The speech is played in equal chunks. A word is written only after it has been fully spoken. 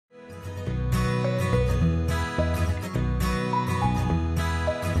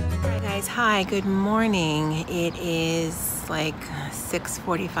Hi, good morning. It is like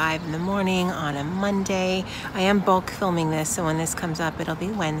 6:45 in the morning on a Monday. I am bulk filming this, so when this comes up, it'll be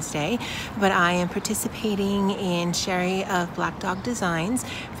Wednesday. But I am participating in Shary of Black Dog Designs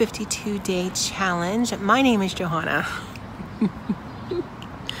 52-day challenge. My name is Johanna.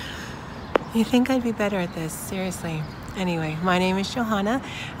 You think I'd be better at this? Seriously. Anyway, my name is Johanna,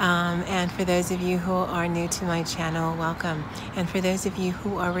 and for those of you who are new to my channel, welcome. And for those of you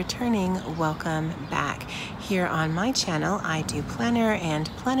who are returning, welcome back. Here on my channel, I do planner and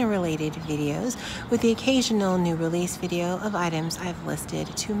planner-related videos with the occasional new release video of items I've listed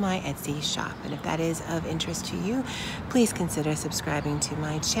to my Etsy shop. And if that is of interest to you, please consider subscribing to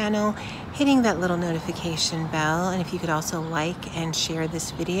my channel, hitting that little notification bell, and if you could also like and share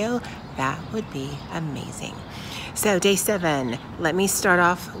this video, that would be amazing. So day 7, let me start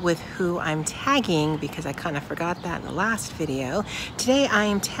off with who I'm tagging because I kind of forgot that in the last video. Today I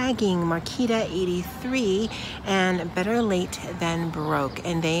am tagging Marquita83 and Better Late Than Broke,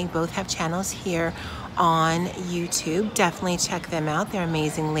 and they both have channels here on YouTube. Definitely check them out. They're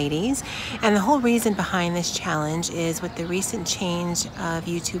amazing ladies. And the whole reason behind this challenge is with the recent change of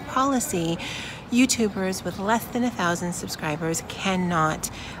YouTube policy, YouTubers with less than 1,000 subscribers cannot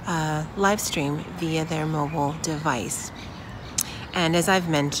live stream via their mobile device. And as I've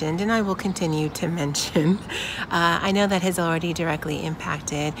mentioned, and I will continue to mention, I know that has already directly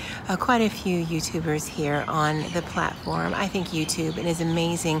impacted quite a few YouTubers here on the platform. I think YouTube is an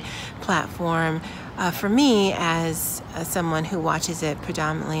amazing platform for me as someone who watches it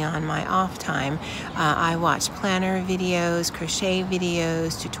predominantly on my off time. I watch planner videos, crochet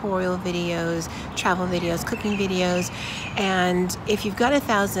videos, tutorial videos, travel videos, cooking videos, and if you've got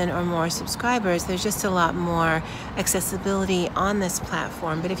 1,000 or more subscribers, there's just a lot more accessibility on this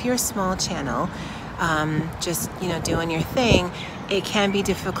platform. But if you're a small channel, just doing your thing, it can be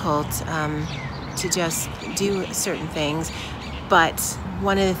difficult to just do certain things. But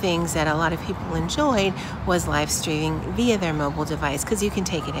one of the things that a lot of people enjoyed was live streaming via their mobile device because you can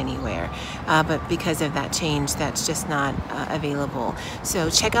take it anywhere. But because of that change, that's just not available. So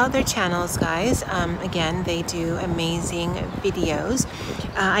check out their channels, guys. Again, they do amazing videos.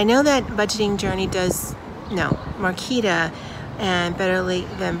 I know that Budgeting Journey Marquita and Better Late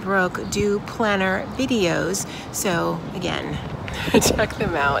Than Broke do planner videos. So again, check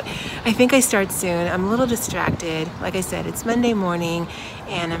them out. I think I start soon. I'm a little distracted. Like I said, it's Monday morning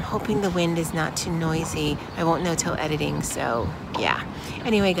and I'm hoping the wind is not too noisy. I won't know till editing, so yeah.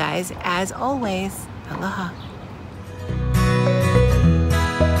 Anyway, guys, as always, aloha.